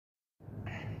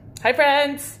Hi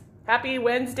friends, happy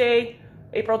Wednesday,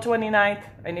 April 29th.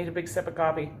 I need a big sip of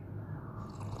coffee.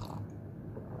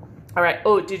 All right,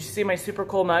 oh, did you see my super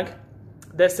cool mug?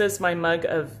 This is my mug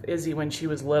of Izzy when she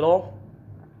was little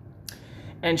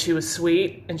and she was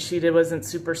sweet and she wasn't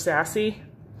super sassy.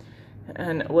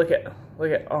 And look at,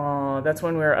 oh, that's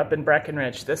when we were up in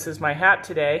Breckenridge. This is my hat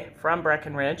today from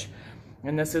Breckenridge.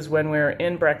 And this is when we were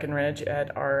in Breckenridge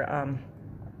at our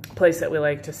place that we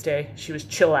like to stay. She was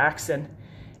chillaxing,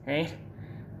 right?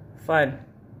 Fun,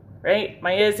 right?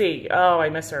 My Izzy, oh, I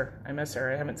miss her. I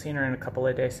haven't seen her in a couple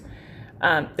of days.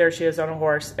 There she is on a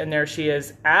horse, and there she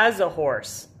is as a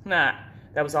horse. Nah,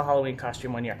 that was a Halloween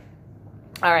costume one year.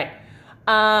 All right.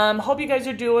 Hope you guys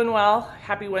are doing well.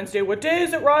 Happy Wednesday. What day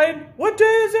is it, Ryan? What day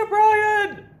is it,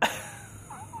 Ryan?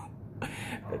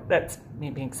 That's me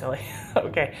being silly.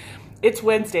 Okay. It's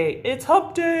Wednesday. It's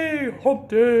hump day. Hump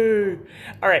day.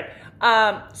 All right.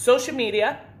 Social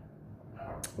media.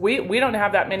 We don't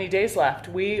have that many days left.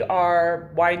 We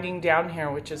are winding down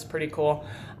here, which is pretty cool.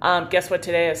 Guess what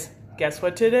today is? Guess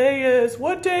what today is?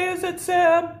 What day is it,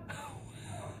 Sam?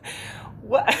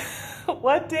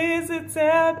 What day is it,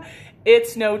 Sam?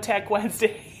 It's No Tech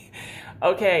Wednesday.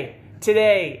 Okay,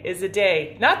 today is a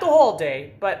day, not the whole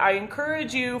day, but I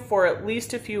encourage you for at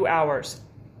least a few hours.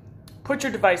 Put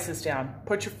your devices down.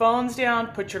 Put your phones down.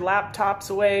 Put your laptops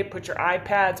away. Put your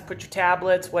iPads. Put your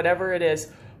tablets, whatever it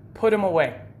is. Put them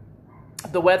away.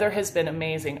 The weather has been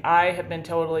amazing. I have been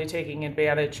totally taking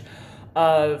advantage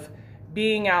of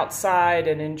being outside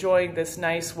and enjoying this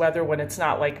nice weather when it's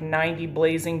not like 90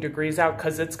 blazing degrees out,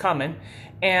 because it's coming,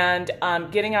 and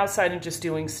getting outside and just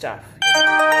doing stuff. You know?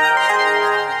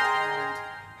 And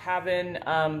having,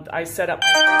 I set up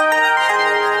my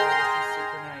which is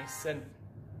super nice, and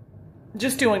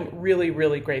just doing really,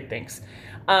 really great things.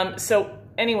 So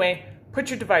anyway, put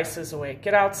your devices away,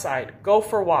 get outside, go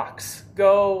for walks,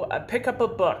 go pick up a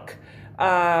book,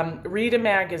 read a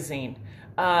magazine,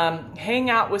 hang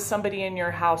out with somebody in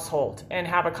your household and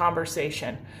have a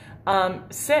conversation.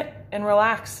 Sit and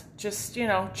relax, just, you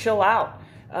know, chill out.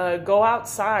 Go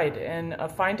outside and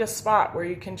find a spot where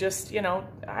you can just, you know,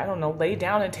 I don't know, lay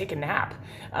down and take a nap.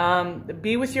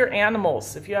 Be with your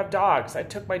animals. If you have dogs, I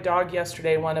took my dog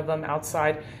yesterday, one of them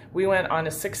outside. We went on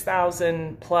a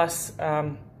 6,000 plus,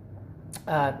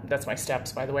 that's my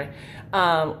steps, by the way,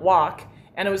 walk.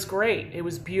 And it was great. It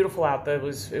was beautiful out there.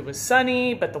 It was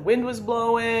sunny, but the wind was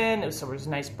blowing. So there was a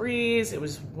nice breeze. It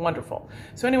was wonderful.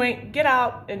 So anyway, get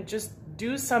out and just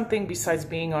do something besides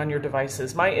being on your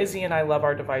devices. My Izzy and I love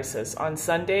our devices. On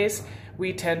Sundays,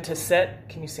 we tend to sit.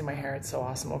 Can you see my hair? It's so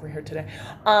awesome over here today.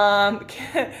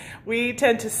 We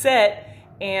tend to sit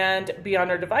and be on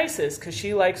her devices because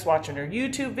she likes watching her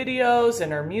YouTube videos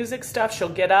and her music stuff. She'll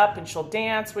get up and she'll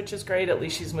dance, which is great. At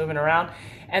least she's moving around.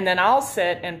 And then I'll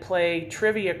sit and play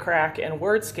Trivia Crack and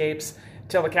Wordscapes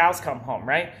till the cows come home,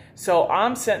 right? So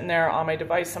I'm sitting there on my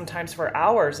device sometimes for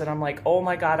hours, and I'm like, oh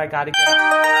my God, I gotta get up.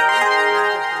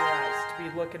 To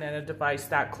be looking at a device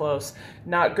that close.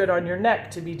 Not good on your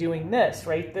neck to be doing this,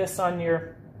 right? This on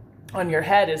your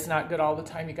head is not good all the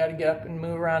time. You gotta get up and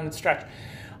move around and stretch.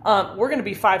 We're going to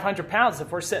be 500 pounds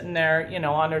if we're sitting there, you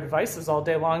know, on our devices all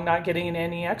day long, not getting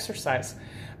any exercise.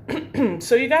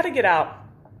 So you got to get out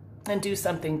and do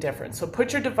something different. So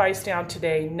put your device down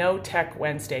today. No Tech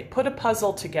Wednesday. Put a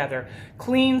puzzle together.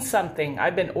 Clean something.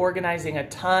 I've been organizing a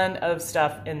ton of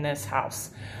stuff in this house.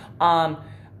 I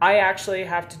actually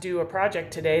have to do a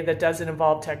project today that doesn't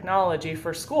involve technology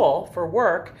for school, for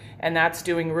work, and that's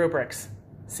doing rubrics.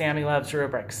 Sammy loves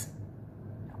rubrics.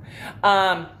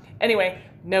 Anyway,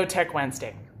 No Tech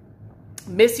Wednesday.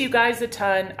 Miss you guys a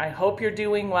ton. I hope you're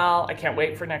doing well. I can't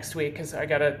wait for next week because I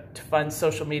got a fun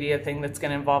social media thing that's going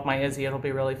to involve my Izzy. It'll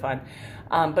be really fun.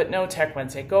 But No Tech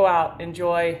Wednesday. Go out,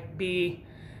 enjoy,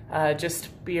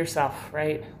 just be yourself,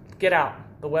 right? Get out.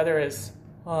 The weather is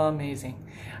amazing.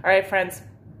 All right, friends.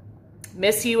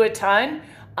 Miss you a ton.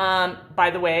 By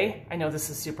the way, I know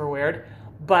this is super weird,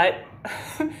 but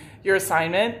your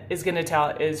assignment is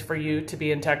for you to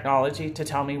be in technology to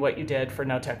tell me what you did for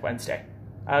No Tech Wednesday.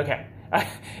 Okay.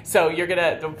 So you're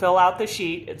going to fill out the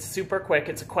sheet. It's super quick.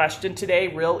 It's a question today,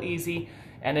 real easy.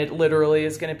 And it literally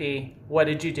is going to be, what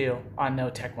did you do on No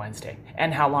Tech Wednesday?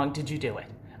 And how long did you do it?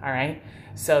 All right.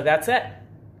 So that's it.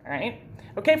 All right.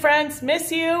 Okay, friends,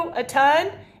 miss you a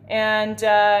ton. And,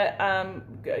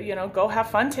 you know, go have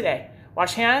fun today.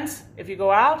 Wash hands if you go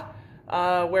out.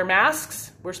 Wear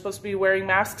masks. We're supposed to be wearing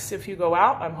masks if you go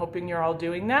out. I'm hoping you're all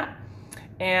doing that.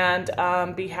 And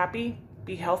be happy,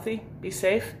 be healthy, be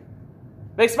safe.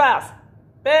 Big smiles.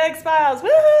 Big smiles.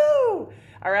 Woohoo!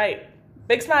 All right.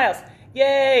 Big smiles.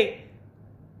 Yay.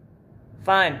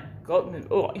 Fun.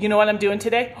 Oh, you know what I'm doing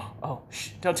today? Oh, shh,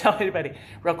 don't tell anybody.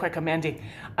 Real quick, Mandy.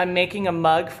 I'm making a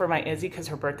mug for my Izzy because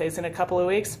her birthday's in a couple of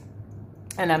weeks.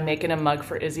 And I'm making a mug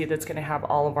for Izzy that's going to have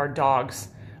all of our dogs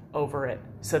over it.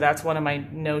 So that's one of my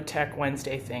No Tech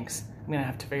Wednesday things. I'm going to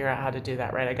have to figure out how to do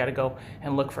that, right? I got to go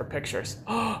and look for pictures.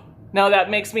 Oh, no, that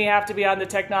makes me have to be on the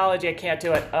technology. I can't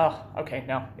do it. Oh, okay,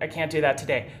 no, I can't do that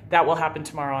today. That will happen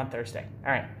tomorrow on Thursday.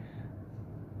 All right.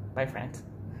 Bye, friends.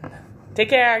 Take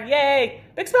care. Yay.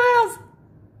 Big smiles.